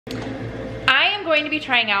going to be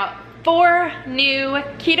trying out 4 new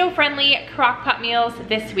keto-friendly crock-pot meals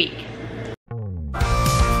this week.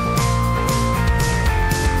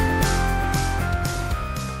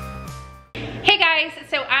 Hey guys,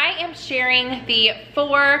 so I am sharing the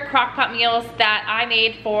 4 crock-pot meals that I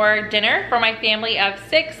made for dinner for my family of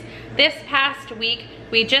 6 this past week.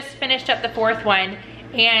 We just finished up the 4th one,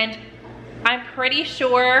 and I'm pretty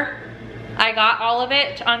sure I got all of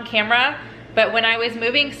it on camera, but when I was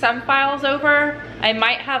moving some files over, I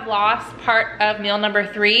might have lost part of meal number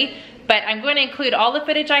 3, but I'm going to include all the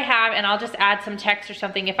footage I have, and I'll just add some text or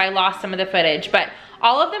something if I lost some of the footage. But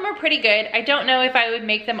all of them are pretty good. I don't know if I would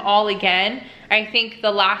make them all again. I think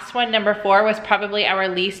the last one, number 4, was probably our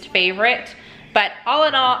least favorite. But all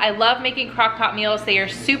in all, I love making crock-pot meals. They are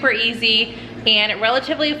super easy and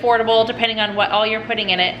relatively affordable depending on what all you're putting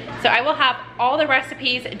in it. So I will have all the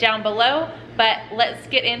recipes down below, but let's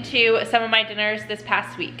get into some of my dinners this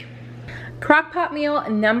past week. Crock-pot meal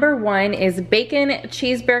number 1 is bacon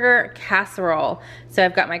cheeseburger casserole. So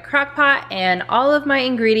I've got my crock-pot and all of my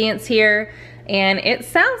ingredients here, and it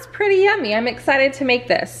sounds pretty yummy. I'm excited to make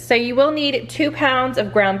this. So you will need 2 pounds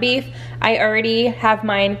of ground beef. I already have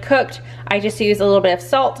mine cooked. I just use a little bit of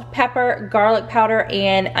salt, pepper, garlic powder,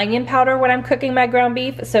 and onion powder when I'm cooking my ground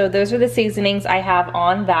beef. So those are the seasonings I have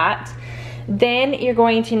on that. Then you're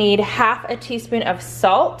going to need half a teaspoon of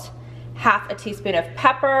salt, half a teaspoon of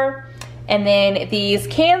pepper, and then these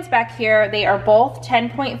cans back here, they are both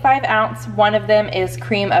 10.5 ounce. One of them is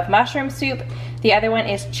cream of mushroom soup. The other one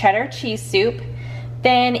is cheddar cheese soup.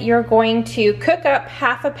 Then you're going to cook up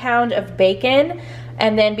half a pound of bacon,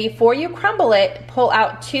 and then before you crumble it, pull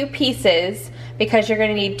out 2 pieces, because you're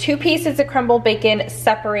gonna need 2 pieces of crumbled bacon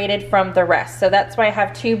separated from the rest. So that's why I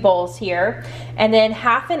have 2 bowls here. And then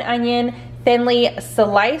half an onion, thinly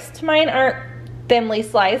sliced. Mine aren't thinly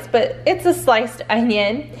sliced, but it's a sliced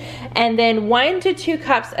onion. And then 1 to 2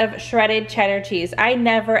 cups of shredded cheddar cheese. I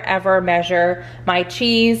never ever measure my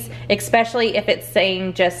cheese, especially if it's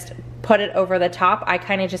saying just put it over the top. I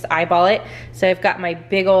kind of just eyeball it. So I've got my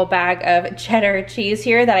big old bag of cheddar cheese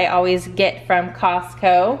here that I always get from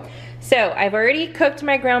Costco. So I've already cooked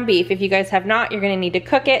my ground beef. If you guys have not, you're gonna need to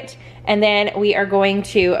cook it. And then we are going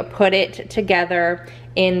to put it together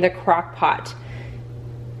in the crock pot.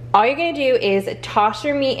 All you're gonna do is toss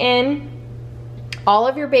your meat in, all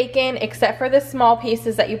of your bacon except for the small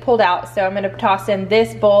pieces that you pulled out. So I'm gonna toss in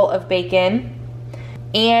this bowl of bacon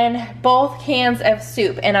and both cans of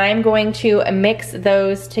soup, and I'm going to mix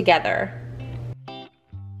those together.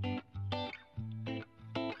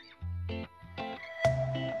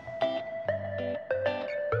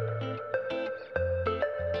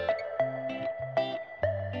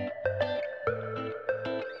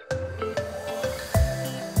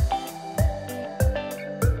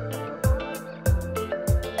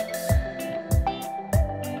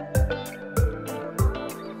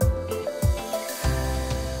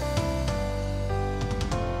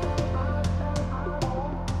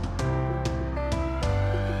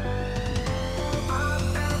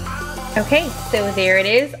 Okay, so there it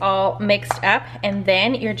is, all mixed up, and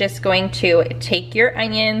then you're just going to take your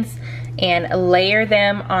onions and layer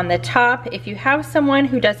them on the top. If you have someone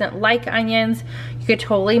who doesn't like onions, you could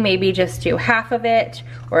totally maybe just do half of it,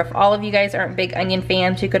 or if all of you guys aren't big onion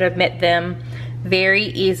fans, you could omit them very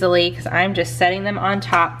easily, because I'm just setting them on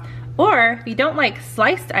top. Or if you don't like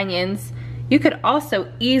sliced onions, you could also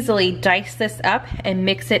easily dice this up and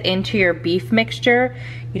mix it into your beef mixture.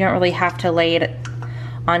 You don't really have to lay it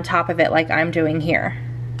on top of it like I'm doing here.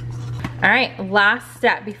 All right, last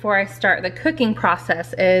step before I start the cooking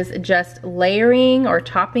process is just layering or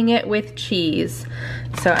topping it with cheese.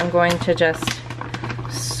 So I'm going to just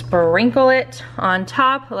sprinkle it on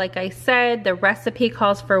top. Like I said, the recipe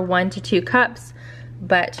calls for 1 to 2 cups,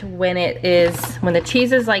 but when the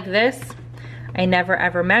cheese is like this, I never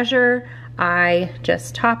ever measure. I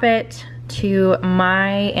just top it to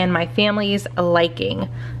my and my family's liking.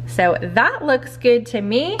 So that looks good to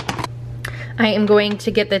me. I am going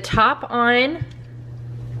to get the top on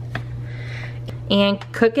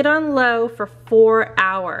and cook it on low for 4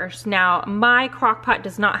 hours. Now, my crock pot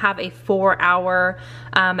does not have a 4-hour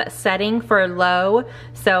setting for low,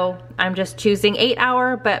 so I'm just choosing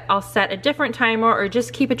 8-hour, but I'll set a different timer or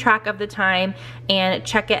just keep a track of the time and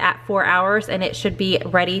check it at 4 hours, and it should be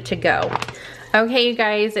ready to go. Okay, you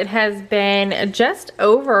guys, it has been just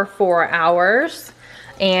over 4 hours,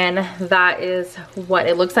 and that is what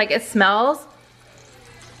it looks like. It smells,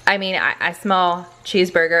 I mean, I smell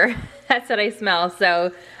cheeseburger. That's what I smell,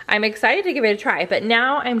 so I'm excited to give it a try. But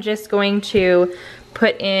now I'm just going to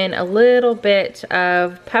put in a little bit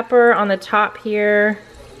of pepper on the top here.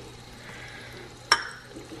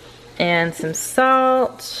 and some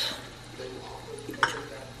salt.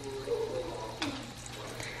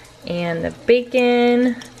 And the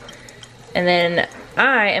bacon. And then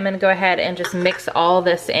I am gonna go ahead and just mix all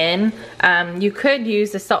this in. You could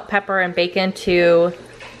use the salt, pepper, and bacon to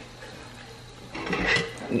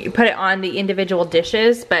put it on the individual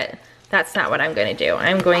dishes, but that's not what I'm gonna do.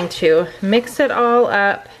 I'm going to mix it all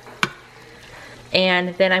up,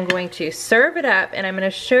 and then I'm going to serve it up, and I'm gonna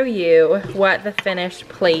show you what the finished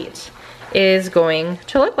plate is going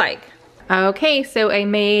to look like. Okay, so I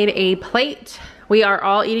made a plate. We are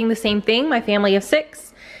all eating the same thing, my family of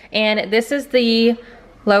 6. And this is the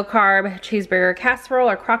low carb cheeseburger casserole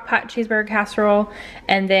or crockpot cheeseburger casserole.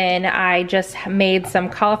 And then I just made some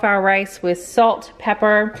cauliflower rice with salt,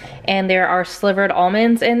 pepper, and there are slivered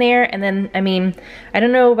almonds in there. And then, I mean, I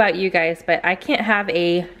don't know about you guys, but I can't have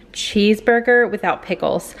a cheeseburger without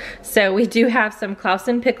pickles. So we do have some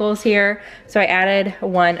Clausen pickles here. So I added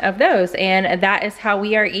one of those, and that is how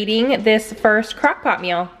we are eating this first crockpot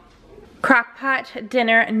meal. Crockpot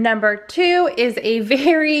dinner number 2 is a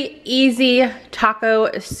very easy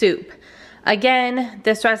taco soup. Again,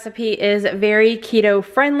 this recipe is very keto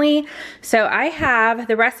friendly. So I have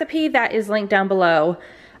the recipe that is linked down below.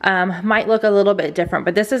 Might look a little bit different,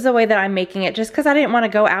 but this is the way that I'm making it just because I didn't want to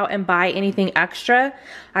go out and buy anything extra.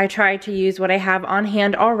 I tried to use what I have on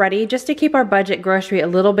hand already just to keep our budget grocery a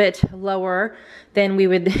little bit lower than we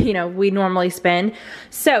would, we normally spend.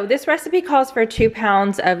 So this recipe calls for 2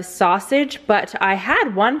 pounds of sausage, but I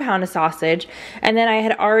had 1 pound of sausage, and then I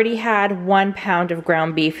had already had 1 pound of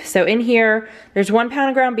ground beef. So in here, there's 1 pound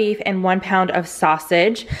of ground beef and 1 pound of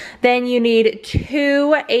sausage. Then you need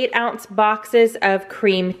 2 8-ounce boxes of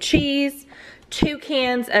cream cheese, 2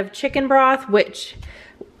 cans of chicken broth, which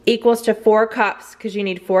equals to 4 cups because you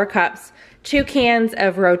need 4 cups, 2 cans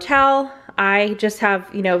of Rotel. I just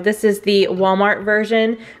have, this is the Walmart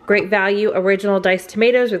version, great value, original diced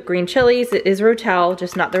tomatoes with green chilies. It is Rotel,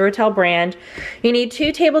 just not the Rotel brand. You need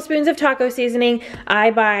 2 tablespoons of taco seasoning. I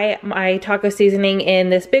buy my taco seasoning in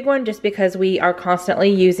this big one just because we are constantly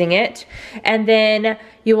using it. And then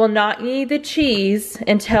you will not need the cheese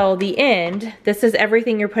until the end. This is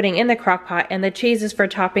everything you're putting in the crock pot, and the cheese is for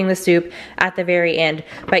topping the soup at the very end.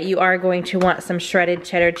 But you are going to want some shredded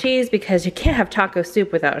cheddar cheese because you can't have taco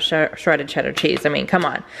soup without shredded cheddar cheese. I mean, come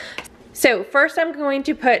on. So first I'm going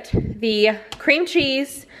to put the cream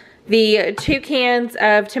cheese, the 2 cans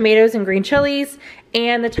of tomatoes and green chilies,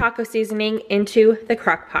 and the taco seasoning into the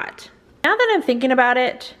crock pot. Now that I'm thinking about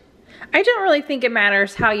it, I don't really think it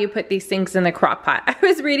matters how you put these things in the crock pot. I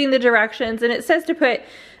was reading the directions and it says to put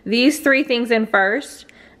these 3 things in first,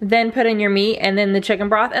 then put in your meat and then the chicken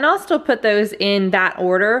broth, and I'll still put those in that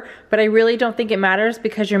order, but I really don't think it matters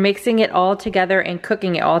because you're mixing it all together and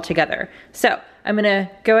cooking it all together. So I'm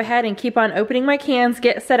gonna go ahead and keep on opening my cans,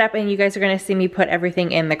 get set up, and you guys are gonna see me put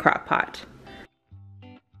everything in the crock pot.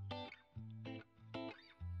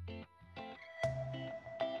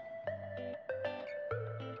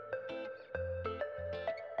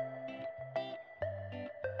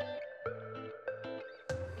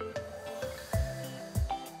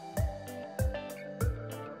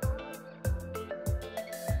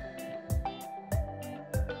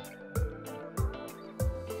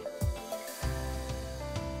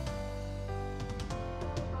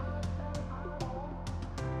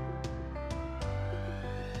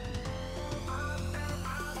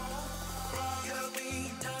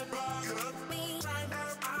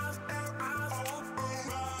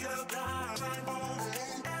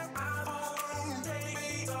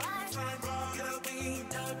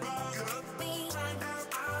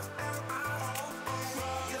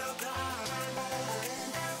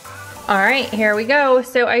 All right, here we go.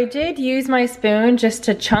 So I did use my spoon just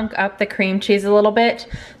to chunk up the cream cheese a little bit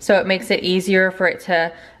so it makes it easier for it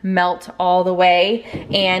to melt all the way.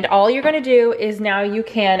 And all you're gonna do is now you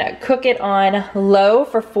can cook it on low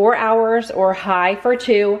for 4 hours or high for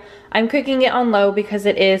 2. I'm cooking it on low because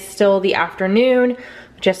it is still the afternoon,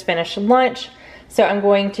 just finished lunch. So I'm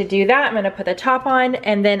going to do that. I'm gonna put the top on,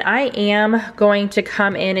 and then I am going to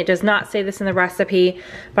come in, it does not say this in the recipe,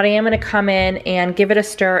 but I am gonna come in and give it a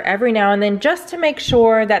stir every now and then just to make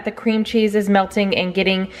sure that the cream cheese is melting and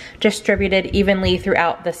getting distributed evenly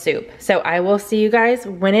throughout the soup. So I will see you guys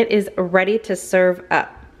when it is ready to serve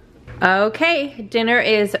up. Okay, dinner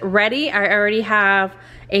is ready. I already have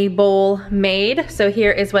a bowl made. So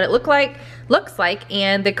here is what it looks like,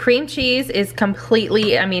 and the cream cheese is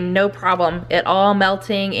completely, I mean, no problem. It all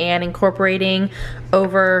melting and incorporating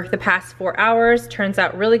over the past 4 hours. Turns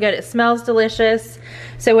out really good. It smells delicious.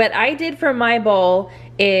 So what I did for my bowl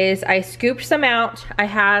is I scooped some out. I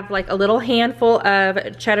have like a little handful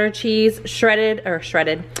of cheddar cheese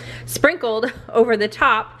sprinkled over the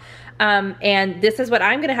top. And this is what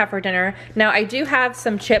I'm gonna have for dinner. Now I do have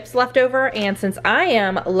some chips left over, and since I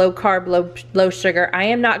am low carb, low sugar, I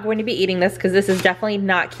am not going to be eating this because this is definitely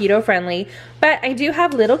not keto friendly, but I do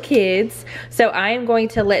have little kids, so I am going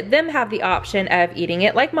to let them have the option of eating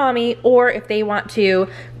it like mommy, or if they want to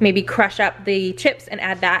maybe crush up the chips and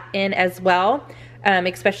add that in as well,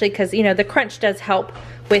 especially because, you know, the crunch does help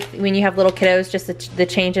with when you have little kiddos, just the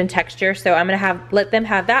change in texture. So I'm gonna let them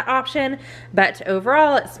have that option, but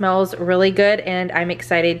overall it smells really good and I'm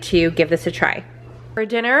excited to give this a try. For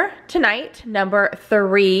dinner tonight, number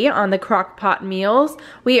 3 on the Crockpot meals,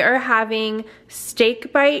 we are having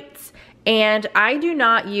steak bites, and I do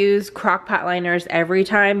not use Crockpot liners every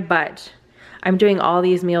time, but I'm doing all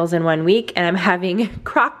these meals in 1 week and I'm having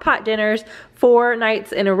Crockpot dinners 4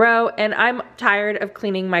 nights in a row, and I'm tired of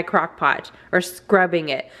cleaning my Crockpot or scrubbing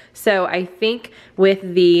it. So I think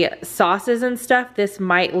with the sauces and stuff, this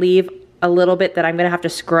might leave a little bit that I'm gonna have to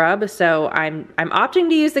scrub, so I'm opting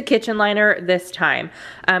to use the kitchen liner this time.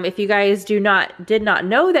 If you guys did not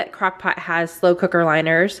know that Crockpot has slow cooker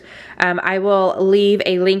liners, I will leave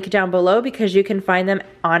a link down below because you can find them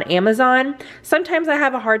on Amazon. Sometimes I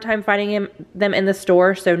have a hard time finding them in the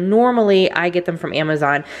store, so normally I get them from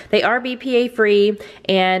Amazon. They are BPA free,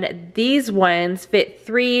 and these ones fit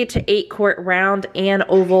 3 to 8 quart round and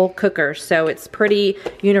oval cookers, so it's pretty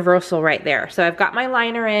universal right there. So I've got my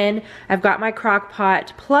liner in, I've got my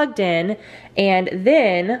Crockpot plugged in, and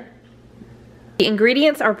then the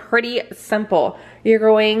ingredients are pretty simple. You're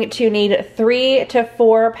going to need 3 to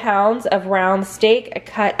 4 pounds of round steak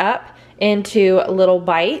cut up into little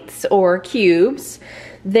bites or cubes.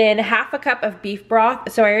 Then half a cup of beef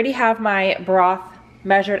broth. So I already have my broth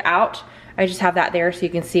measured out. I just have that there so you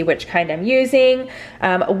can see which kind I'm using.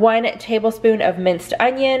 1 tablespoon of minced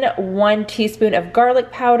onion, 1 teaspoon of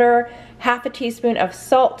garlic powder, half a teaspoon of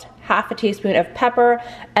salt, half a teaspoon of pepper,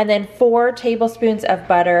 and then 4 tablespoons of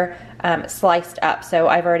butter sliced up. So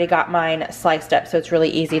I've already got mine sliced up, so it's really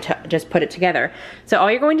easy to just put it together. So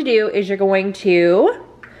all you're going to do is you're going to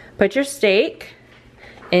put your steak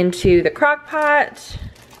into the Crockpot,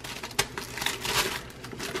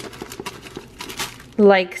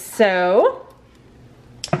 like so.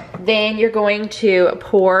 Then you're going to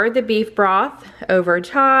pour the beef broth over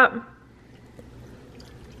top.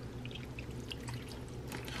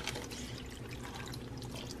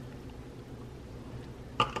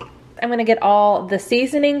 I'm gonna get all the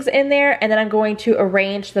seasonings in there, and then I'm going to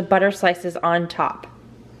arrange the butter slices on top.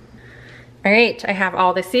 All right, I have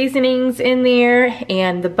all the seasonings in there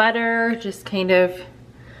and the butter just kind of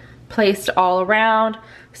placed all around.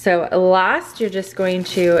 So last, you're just going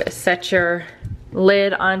to set your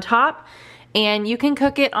lid on top, and you can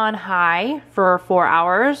cook it on high for 4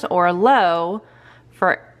 hours or low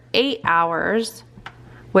for 8 hours,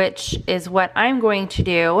 which is what I'm going to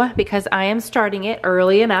do because I am starting it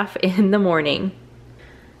early enough in the morning.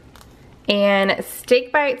 And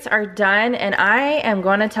steak bites are done, and I am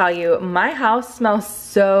gonna tell you, my house smells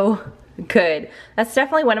so good. That's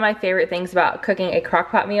definitely one of my favorite things about cooking a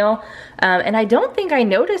Crockpot meal. And I don't think I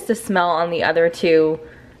noticed the smell on the other 2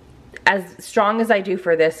 as strong as I do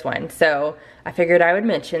for this one. So I figured I would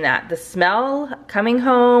mention that. The smell coming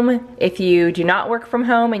home, if you do not work from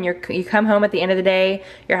home and you come home at the end of the day,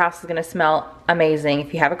 your house is gonna smell amazing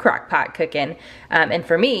if you have a Crockpot cooking. And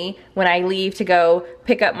for me, when I leave to go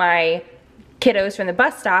pick up my kiddos from the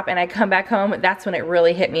bus stop and I come back home, that's when it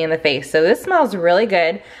really hit me in the face. So this smells really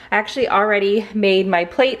good. I actually already made my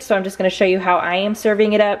plate, so I'm just gonna show you how I am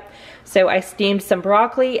serving it up. So I steamed some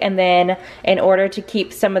broccoli, and then in order to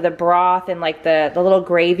keep some of the broth and like the little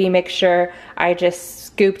gravy mixture, I just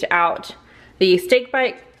scooped out the steak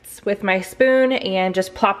bites with my spoon and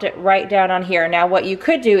just plopped it right down on here. Now what you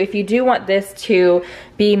could do if you do want this to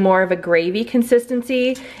be more of a gravy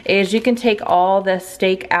consistency is you can take all the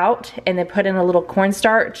steak out and then put in a little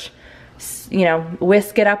cornstarch, you know,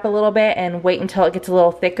 whisk it up a little bit and wait until it gets a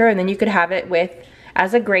little thicker, and then you could have it with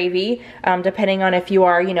as a gravy, depending on if you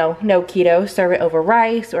are, you know, no keto, serve it over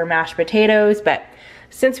rice or mashed potatoes. But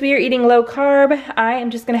since we are eating low carb, I am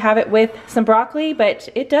just gonna have it with some broccoli, but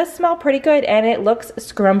it does smell pretty good and it looks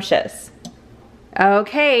scrumptious.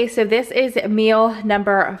 Okay, so this is meal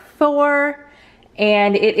number 4,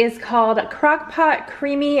 and it is called Crockpot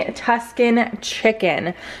Creamy Tuscan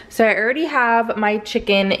Chicken. So I already have my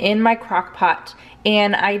chicken in my Crockpot,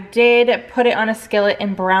 and I did put it on a skillet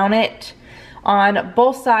and brown it on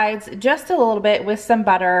both sides just a little bit with some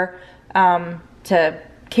butter to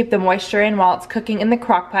keep the moisture in while it's cooking in the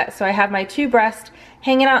crock pot. So I have my 2 breasts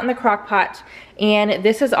hanging out in the crock pot, and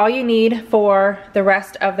this is all you need for the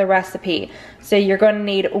rest of the recipe. So you're going to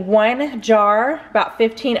need 1 jar, about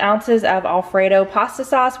 15 ounces of Alfredo pasta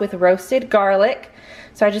sauce with roasted garlic.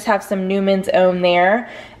 So I just have some Newman's Own there.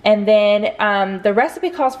 And then the recipe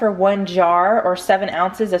calls for 1 jar or 7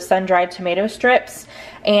 ounces of sun-dried tomato strips.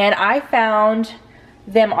 And I found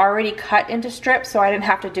them already cut into strips, so I didn't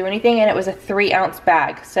have to do anything, and it was a 3-ounce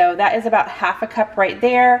bag. So that is about ½ a cup right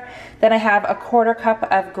there. Then I have a 1/4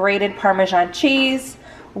 cup of grated Parmesan cheese,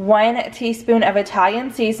 1 teaspoon of Italian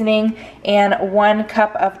seasoning, and 1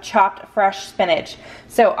 cup of chopped fresh spinach.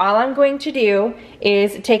 So all I'm going to do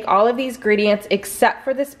is take all of these ingredients except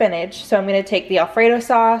for the spinach. So I'm going to take the Alfredo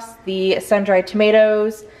sauce, the sun-dried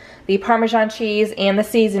tomatoes, the Parmesan cheese, and the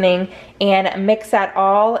seasoning, and mix that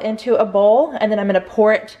all into a bowl, and then I'm going to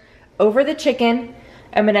pour it over the chicken.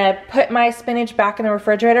 I'm going to put my spinach back in the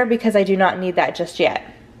refrigerator because I do not need that just yet.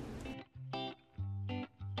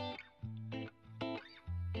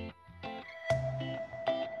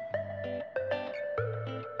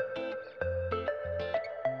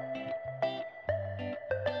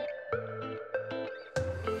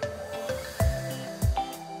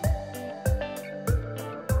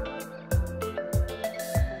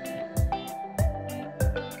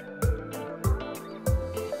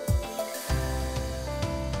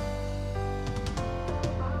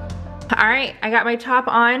 All right, I got my top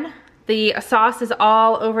on. The sauce is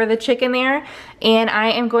all over the chicken there, and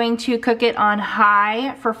I am going to cook it on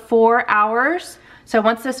high for 4 hours. So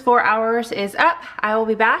once this 4 hours is up, I will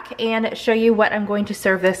be back and show you what I'm going to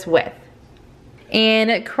serve this with.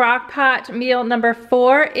 And crock pot meal number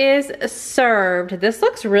 4 is served. This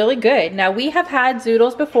looks really good. Now, we have had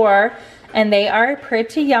zoodles before, and they are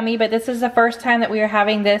pretty yummy, but this is the first time that we are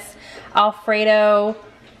having this Alfredo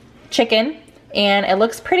chicken, and it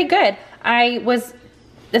looks pretty good. I was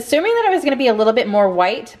assuming that it was gonna be a little bit more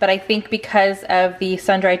white, but I think because of the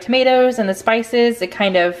sun-dried tomatoes and the spices, it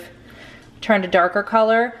kind of turned a darker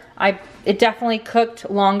color. It definitely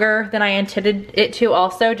cooked longer than I intended it to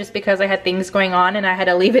also, just because I had things going on and I had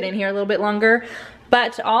to leave it in here a little bit longer.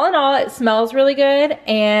 But all in all, it smells really good,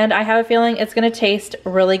 and I have a feeling it's gonna taste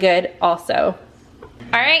really good also.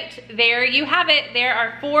 All right, there you have it. There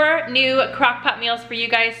are 4 new crockpot meals for you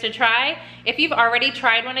guys to try. If you've already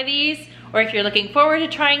tried one of these, or if you're looking forward to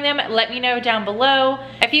trying them, let me know down below.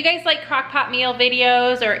 If you guys like crockpot meal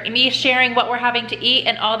videos or me sharing what we're having to eat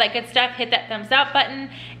and all that good stuff, hit that thumbs up button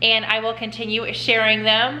and I will continue sharing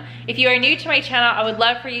them. If you are new to my channel, I would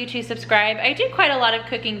love for you to subscribe. I do quite a lot of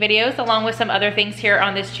cooking videos along with some other things here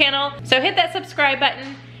on this channel. So hit that subscribe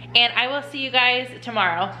button, and I will see you guys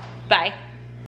tomorrow. Bye.